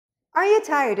Are you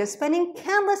tired of spending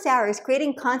countless hours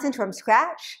creating content from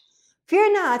scratch?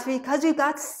 Fear not, because we've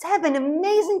got 7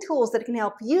 amazing tools that can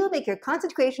help you make your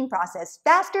content creation process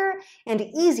faster and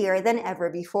easier than ever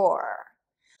before.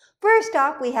 First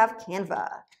up, we have Canva.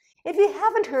 If you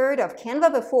haven't heard of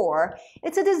Canva before,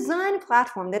 it's a design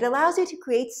platform that allows you to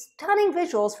create stunning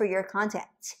visuals for your content.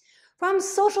 From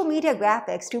social media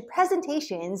graphics to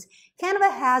presentations,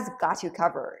 Canva has got you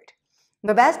covered.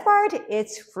 The best part,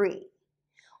 it's free.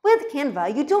 With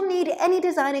Canva, you don't need any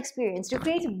design experience to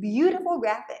create beautiful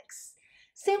graphics.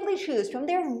 Simply choose from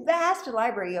their vast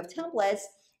library of templates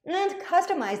and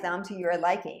customize them to your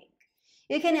liking.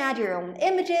 You can add your own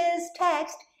images,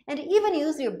 text, and even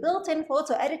use your built-in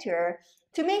photo editor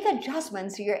to make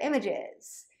adjustments to your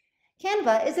images.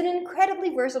 Canva is an incredibly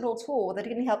versatile tool that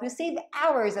can help you save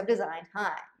hours of design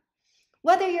time.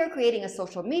 Whether you're creating a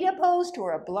social media post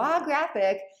or a blog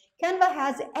graphic, Canva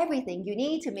has everything you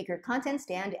need to make your content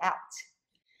stand out.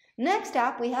 Next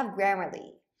up, we have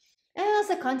Grammarly. As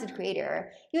a content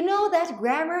creator, you know that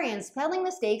grammar and spelling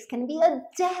mistakes can be a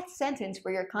death sentence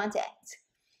for your content.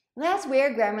 That's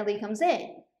where Grammarly comes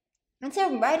in. It's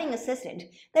a writing assistant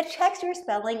that checks your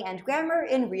spelling and grammar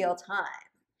in real time.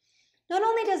 Not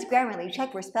only does Grammarly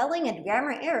check for spelling and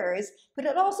grammar errors, but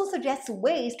it also suggests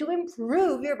ways to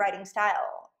improve your writing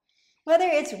style. Whether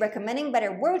it's recommending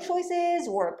better word choices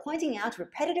or pointing out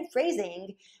repetitive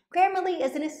phrasing, Grammarly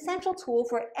is an essential tool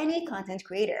for any content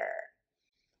creator.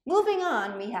 Moving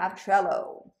on, we have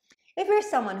Trello. If you're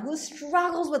someone who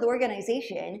struggles with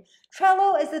organization,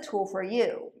 Trello is the tool for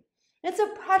you. It's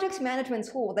a project management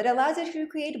tool that allows you to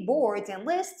create boards and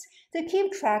lists to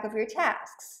keep track of your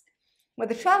tasks.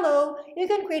 With Trello, you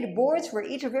can create boards for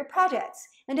each of your projects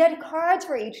and add cards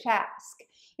for each task.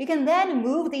 You can then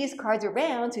move these cards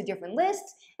around to different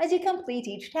lists as you complete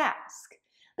each task.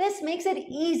 This makes it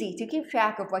easy to keep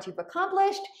track of what you've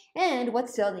accomplished and what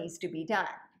still needs to be done.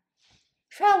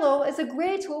 Trello is a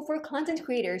great tool for content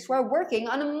creators who are working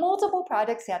on multiple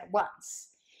projects at once.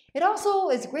 It also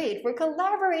is great for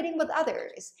collaborating with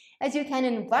others, as you can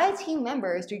invite team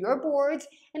members to your boards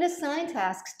and assign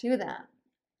tasks to them.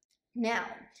 Now,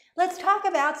 let's talk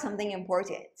about something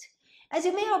important. As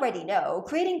you may already know,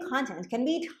 creating content can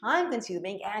be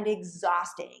time-consuming and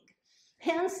exhausting.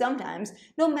 And sometimes,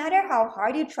 no matter how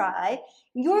hard you try,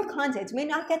 your content may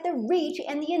not get the reach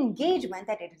and the engagement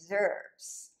that it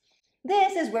deserves.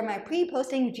 This is where my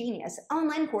Pre-Posting Genius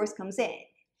online course comes in.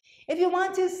 If you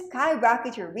want to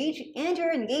skyrocket your reach and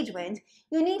your engagement,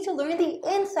 you need to learn the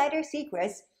insider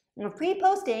secrets of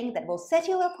pre-posting that will set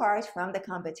you apart from the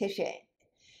competition.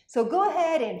 So go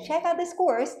ahead and check out this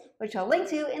course, which I'll link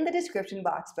to in the description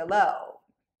box below.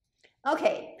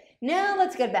 Okay, now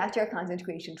let's get back to our content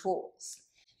creation tools.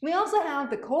 We also have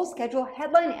the CoSchedule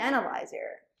Headline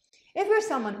Analyzer. If you're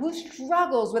someone who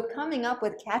struggles with coming up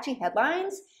with catchy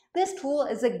headlines, this tool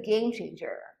is a game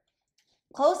changer.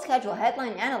 CoSchedule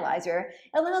Headline Analyzer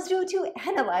allows you to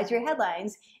analyze your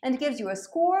headlines and gives you a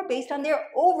score based on their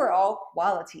overall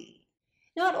quality.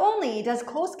 Not only does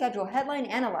CoSchedule Headline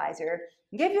Analyzer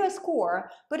give you a score,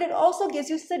 but it also gives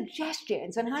you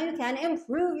suggestions on how you can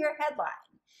improve your headline.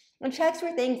 It checks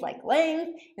for things like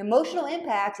length, emotional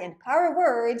impact, and power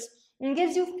words, and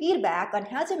gives you feedback on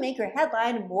how to make your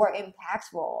headline more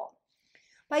impactful.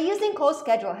 By using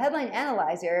CoSchedule Headline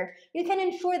Analyzer, you can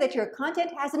ensure that your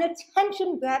content has an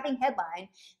attention-grabbing headline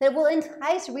that will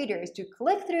entice readers to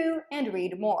click through and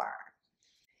read more.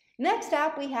 Next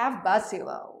up, we have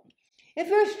Buzzsumo. If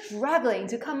you're struggling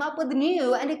to come up with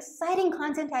new and exciting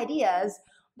content ideas,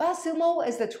 Buzzsumo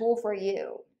is the tool for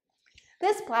you.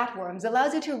 This platform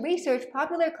allows you to research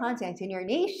popular content in your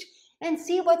niche and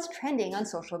see what's trending on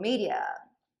social media.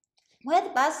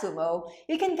 With Buzzsumo,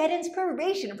 you can get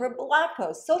inspiration for blog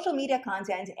posts, social media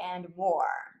content, and more.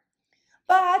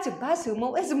 But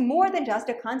Buzzsumo is more than just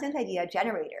a content idea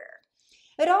generator.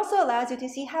 It also allows you to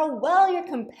see how well your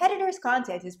competitors'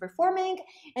 content is performing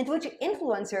and which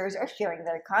influencers are sharing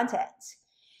their content.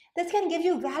 This can give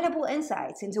you valuable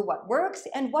insights into what works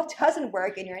and what doesn't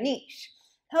work in your niche,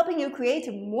 helping you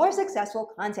create more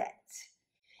successful content.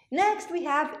 Next, we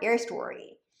have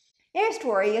Airstory.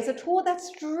 Airstory is a tool that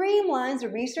streamlines the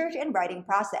research and writing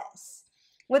process.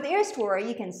 With Airstory,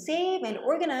 you can save and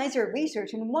organize your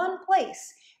research in one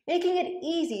place, making it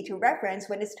easy to reference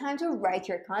when it's time to write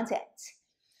your content.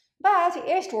 But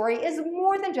Airstory is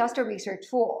more than just a research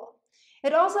tool.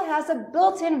 It also has a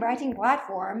built-in writing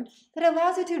platform that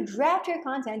allows you to draft your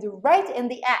content right in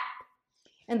the app.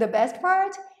 And the best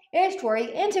part?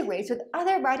 Airstory integrates with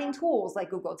other writing tools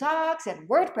like Google Docs and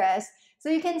WordPress, so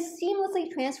you can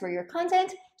seamlessly transfer your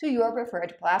content to your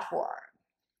preferred platform.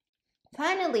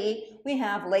 Finally, we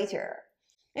have Later.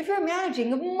 If you're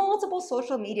managing multiple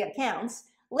social media accounts,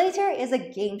 Later is a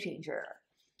game changer.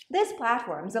 These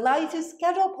platforms allow you to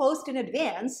schedule posts in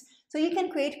advance so you can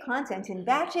create content in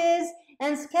batches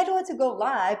and schedule it to go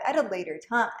live at a later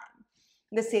time.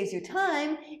 This saves you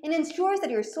time and ensures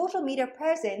that your social media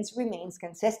presence remains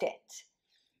consistent.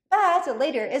 But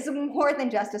Later is more than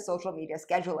just a social media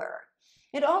scheduler.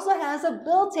 It also has a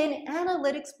built-in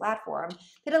analytics platform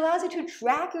that allows you to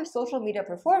track your social media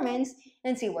performance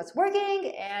and see what's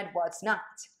working and what's not.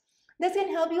 This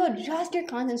can help you adjust your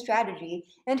content strategy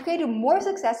and create more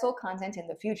successful content in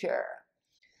the future.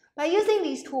 By using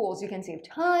these tools, you can save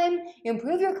time,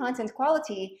 improve your content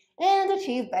quality, and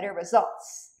achieve better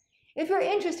results. If you're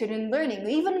interested in learning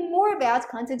even more about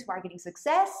content marketing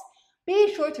success,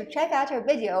 be sure to check out our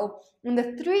video on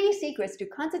the 3 secrets to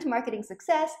content marketing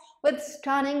success with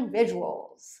stunning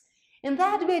visuals. In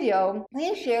that video,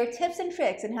 we share tips and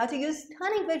tricks on how to use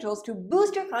stunning visuals to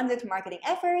boost your content marketing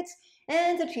efforts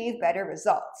and achieve better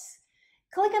results.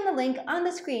 Click on the link on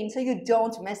the screen so you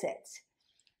don't miss it.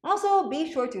 Also,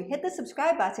 be sure to hit the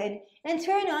subscribe button and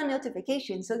turn on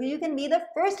notifications so that you can be the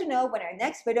first to know when our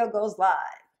next video goes live.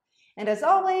 And as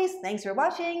always, thanks for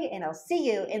watching, and I'll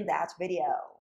see you in that video.